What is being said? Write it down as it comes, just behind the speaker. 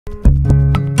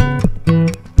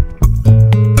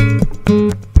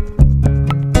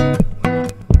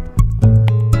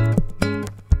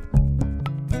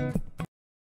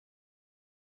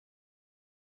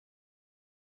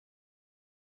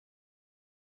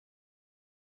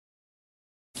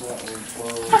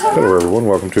Hello everyone,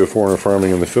 welcome to A Foreigner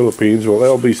Farming in the Philippines. Well,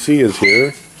 LBC is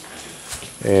here,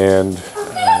 and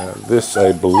this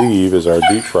I believe is our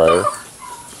deep fryer.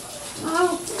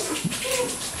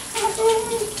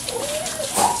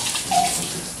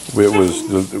 It was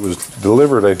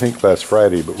delivered I think last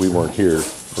Friday, but we weren't here,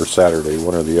 or Saturday,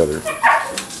 one or the other.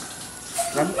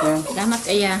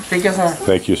 Thank you, sir.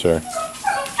 Thank you, sir.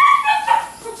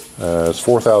 It's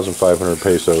 4,500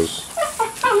 pesos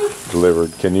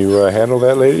delivered. Can you handle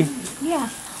that, lady? Yeah.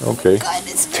 Okay. God,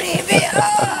 it's pretty big.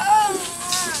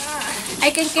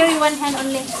 I can carry one hand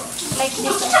only, like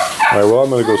this. Alright, well, I'm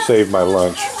going to go save my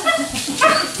lunch.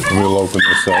 And we'll open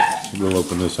this up. We'll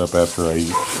open this up after I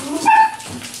eat.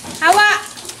 Hawa!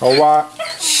 Hawa!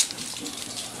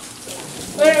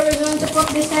 Where are we going to put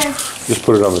this hand? Just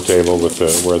put it on the table with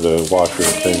where the washer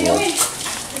thing was.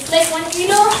 It's like 1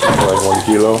 kilo. Like 1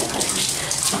 kilo?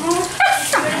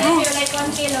 Like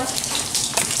 1 kilo.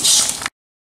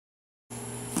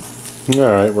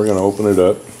 Alright, we're going to open it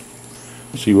up.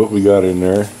 See what we got in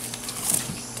there.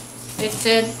 It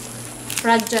said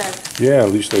fragile. Yeah,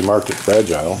 at least they marked it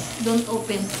fragile. Don't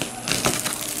open.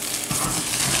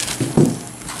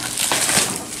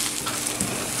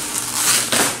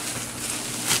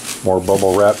 More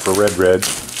bubble wrap for Red.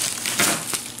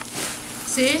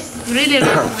 See? Really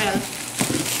wrapped well.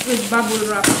 With bubble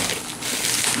wrap.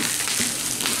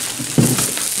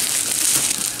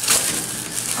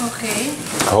 Okay.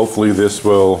 Hopefully this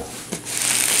will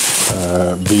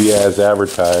be as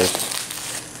advertised,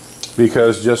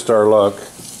 because just our luck,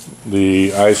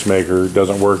 the ice maker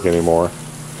doesn't work anymore.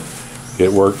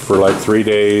 It worked for like 3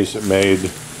 days. It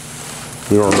made,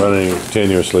 we weren't running it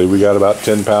continuously. We got about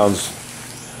 10 pounds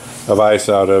of ice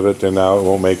out of it, and now it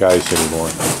won't make ice anymore.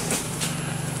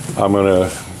 I'm gonna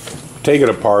take it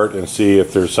apart and see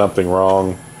if there's something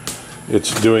wrong.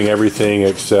 It's doing everything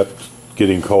except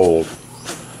getting cold.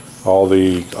 All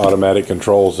the automatic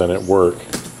controls in it work.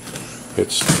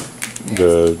 It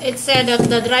said that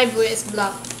the driveway is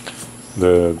blocked.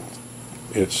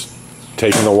 It's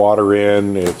taking the water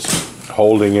in, it's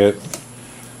holding it,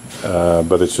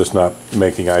 but it's just not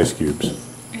making ice cubes.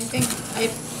 I think I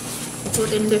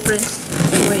put in different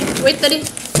way. Wait, Daddy.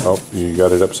 Oh, you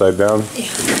got it upside down? Yeah.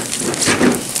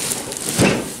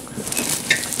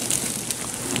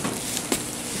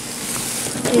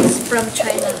 It's from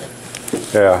China.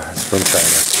 Yeah, it's from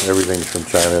China. Everything's from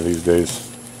China these days.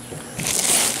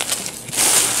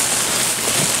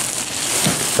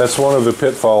 That's one of the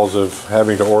pitfalls of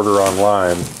having to order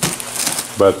online,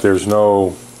 but there's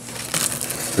no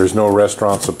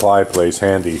restaurant supply place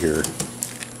handy here.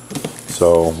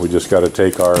 So we just got to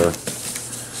take our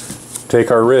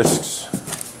risks.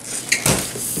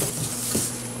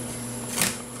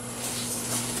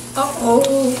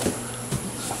 Uh-oh.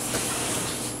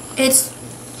 It's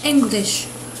English.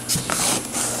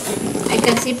 I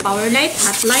can see power light,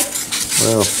 hot light.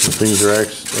 Well, the things are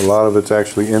a lot of it's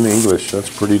actually in English. That's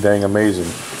pretty dang amazing.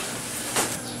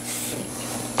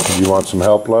 Do you want some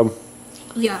help, love?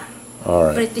 Yeah. All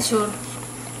right. Pretty sure.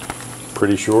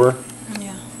 Pretty sure?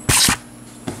 Yeah.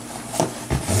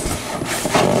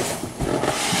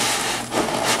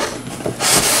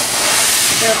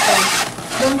 Careful.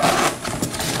 Don't.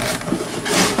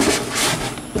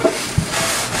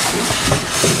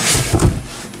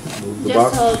 Move the Just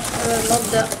box. hold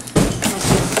the.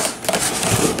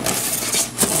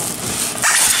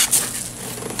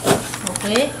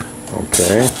 Okay.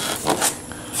 Okay.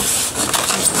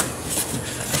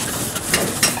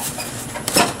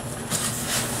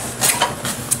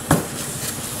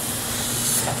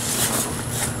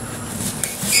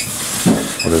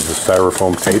 What is the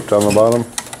styrofoam taped on the bottom?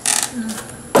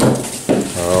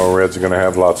 Oh, Red's gonna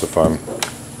have lots of fun.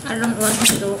 I don't want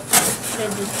to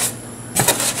ready.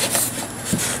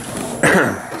 A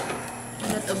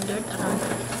lot of dirt around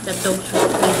the dog's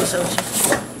ladies also.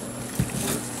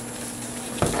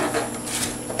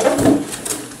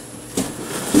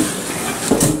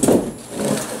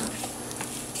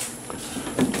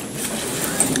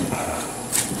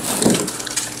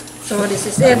 So this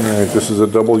is it. Alright, this is a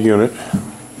double unit.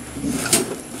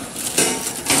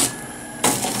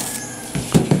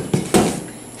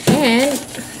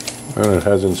 And it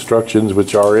has instructions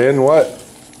which are in what?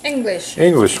 English.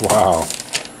 English, wow.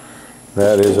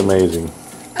 That is amazing.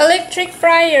 Electric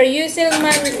fryer, user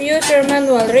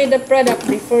manual, read the product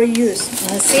before use.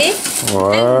 See?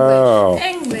 Wow.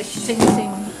 English, sing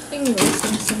sing. English,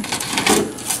 sing sing.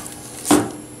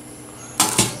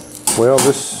 Well,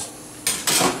 this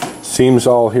seems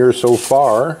all here so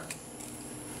far.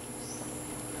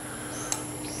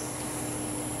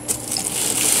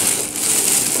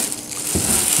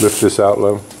 Lift this out,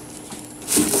 love.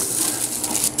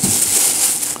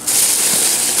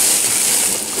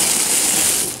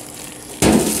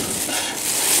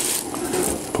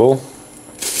 Beautiful.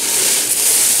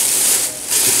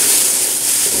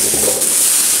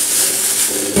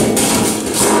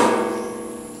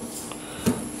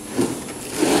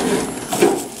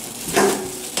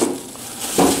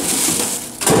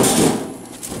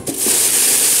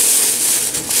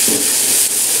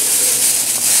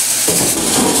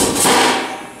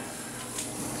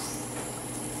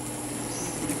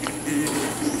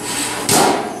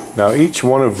 Now each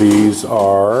one of these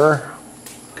are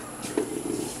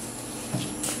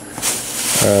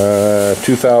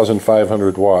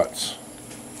 2,500 watts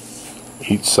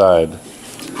each side.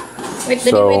 Wait.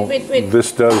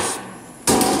 This does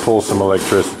pull some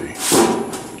electricity.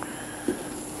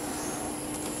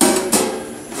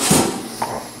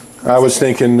 I was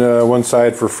thinking one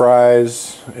side for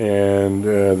fries and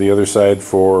the other side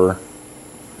for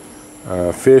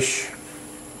fish.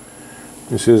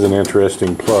 This is an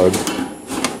interesting plug.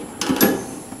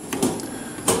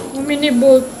 How many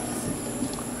volt?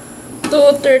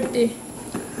 230.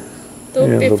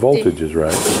 250. Yeah, the voltage is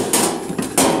right.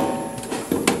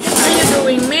 What are you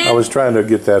doing, man? I was trying to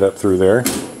get that up through there.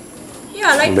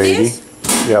 Yeah, like Lady. this?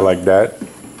 Yeah, like that.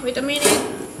 Wait a minute.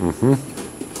 Mm-hmm.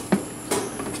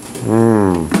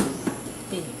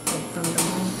 From the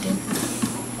mountain.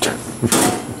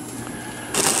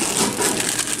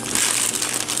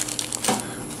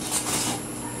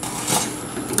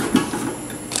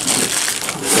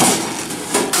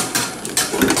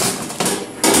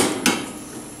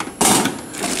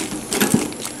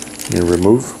 You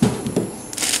remove.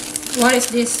 What is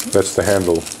this? That's the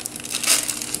handle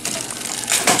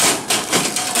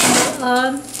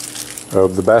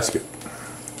of the basket.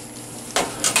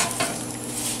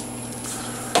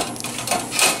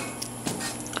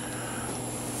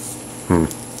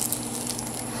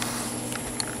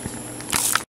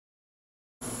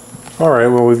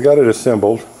 Alright, well, we've got it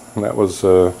assembled. And that was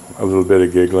a little bit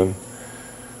of giggling,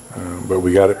 but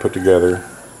we got it put together.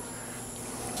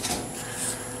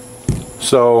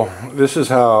 So this is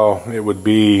how it would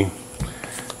be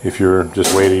if you're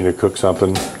just waiting to cook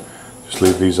something. Just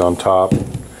leave these on top,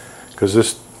 because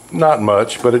this, not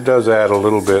much, but it does add a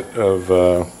little bit of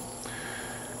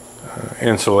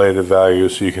insulative value,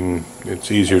 so you can,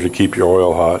 it's easier to keep your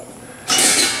oil hot.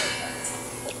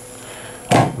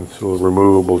 This little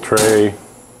removable tray.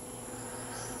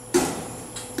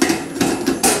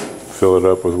 Fill it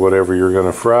up with whatever you're going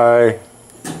to fry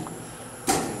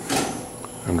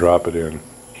and drop it in.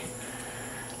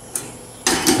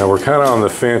 Now we're kind of on the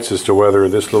fence as to whether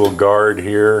this little guard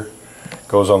here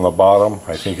goes on the bottom.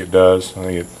 I think it does. I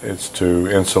think it's to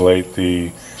insulate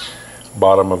the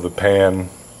bottom of the pan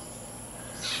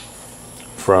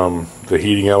from the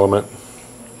heating element.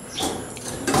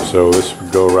 So this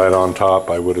would go right on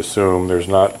top, I would assume. There's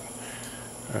not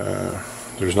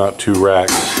two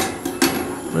racks.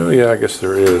 Well, yeah, I guess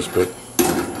there is, but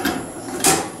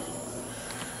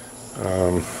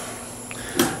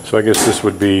so I guess this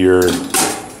would be your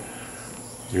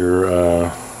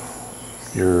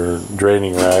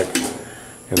draining rack,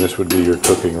 and this would be your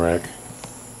cooking rack.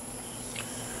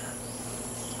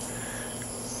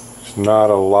 It's not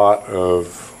a lot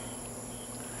of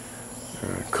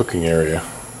cooking area,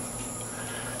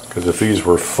 because if these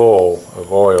were full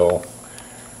of oil,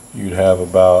 you'd have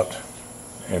about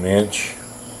an inch,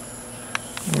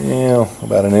 yeah,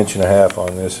 about an inch and a half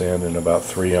on this end and about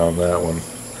 3 on that one,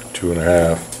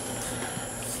 2.5.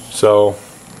 So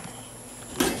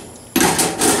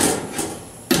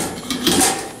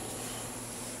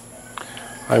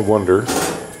I wonder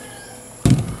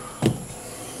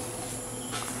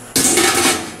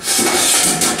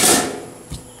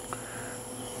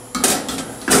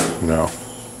no,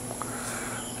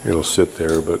 it'll sit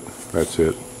there, but that's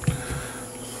it.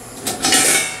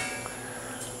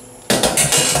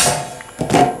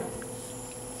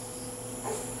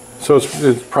 So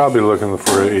it's probably looking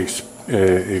for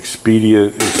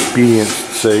expedience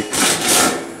sake.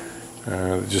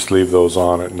 Just leave those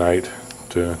on at night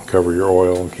to cover your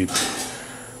oil and keep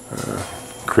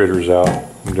critters out.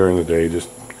 And during the day, just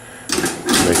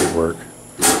make it work.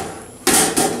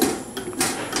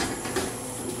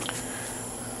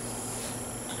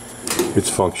 It's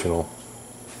functional.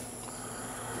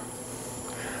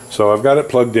 So I've got it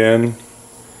plugged in.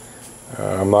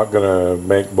 I'm not going to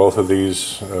make both of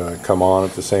these come on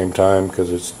at the same time,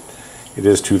 because it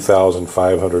is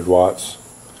 2,500 watts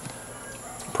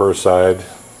per side.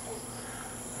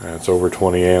 It's over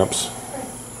 20 amps.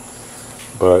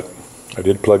 But I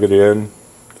did plug it in.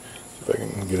 If I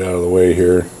can get out of the way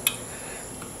here.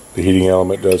 The heating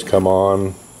element does come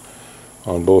on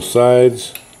both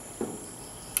sides.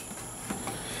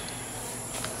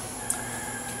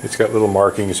 It's got little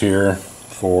markings here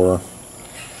for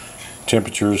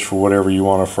temperatures for whatever you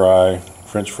want to fry.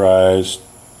 French fries,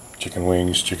 chicken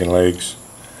wings, chicken legs,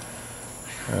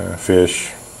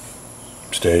 fish,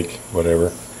 steak,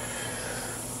 whatever.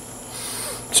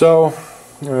 So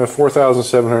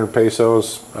 4,700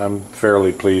 pesos. I'm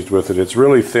fairly pleased with it. It's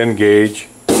really thin gauge.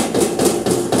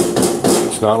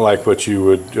 It's not like what you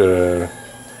would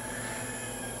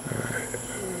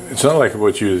it's not like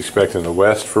what you'd expect in the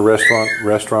West for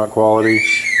restaurant quality,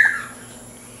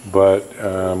 but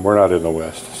we're not in the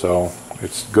West, so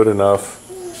it's good enough.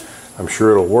 I'm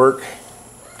sure it'll work.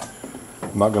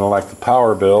 I'm not going to like the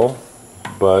power bill,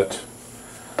 but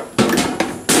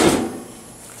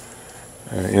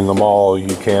in the mall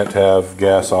you can't have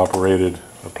gas operated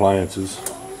appliances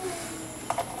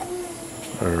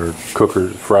or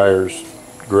cookers, fryers,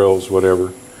 grills,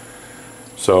 whatever.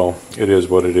 So it is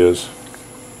what it is.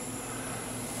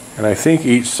 And I think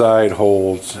each side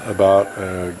holds about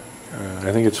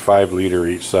I think it's 5 liter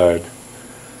each side,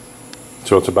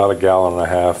 so it's about 1.5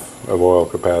 gallons of oil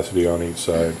capacity on each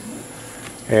side.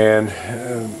 And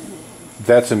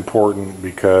that's important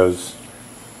because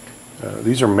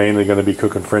these are mainly going to be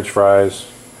cooking French fries,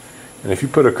 and if you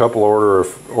put a couple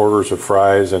orders of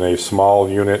fries in a small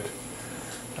unit,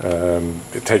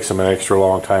 it takes them an extra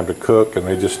long time to cook, and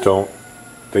they just don't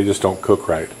cook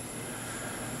right.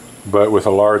 But with a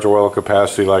large oil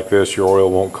capacity like this, your oil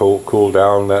won't cool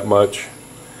down that much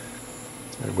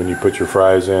when you put your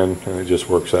fries in, and it just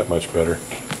works that much better.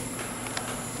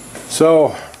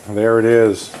 So there it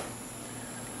is.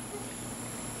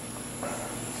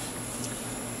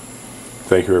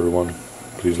 Thank you, everyone.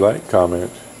 Please like, comment,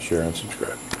 share, and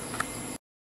subscribe.